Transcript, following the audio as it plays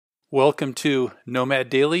Welcome to Nomad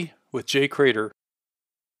Daily with Jay Crater.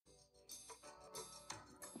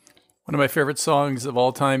 One of my favorite songs of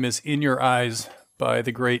all time is In Your Eyes by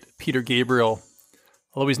the great Peter Gabriel.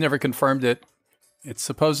 Although he's never confirmed it, it's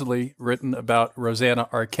supposedly written about Rosanna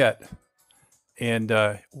Arquette. And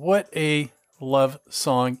what a love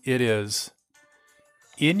song it is.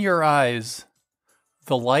 In your eyes,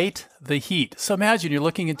 the light, the heat. So imagine you're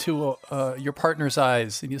looking into your partner's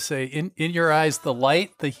eyes and you say, in your eyes, the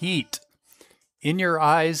light, the heat. In your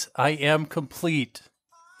eyes, I am complete.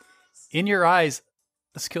 In your eyes,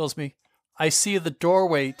 this kills me, I see the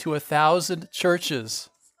doorway to 1,000 churches.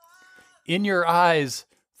 In your eyes,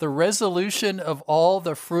 the resolution of all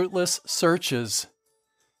the fruitless searches.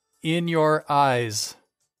 In your eyes.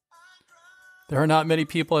 There are not many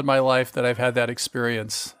people in my life that I've had that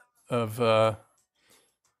experience of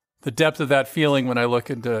the depth of that feeling when I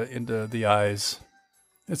look into the eyes.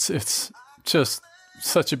 It's just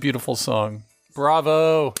such a beautiful song.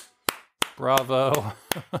 Bravo. Bravo.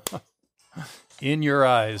 In your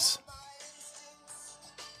eyes.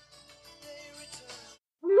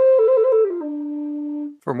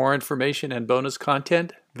 For more information and bonus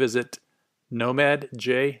content, visit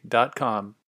nomadj.com.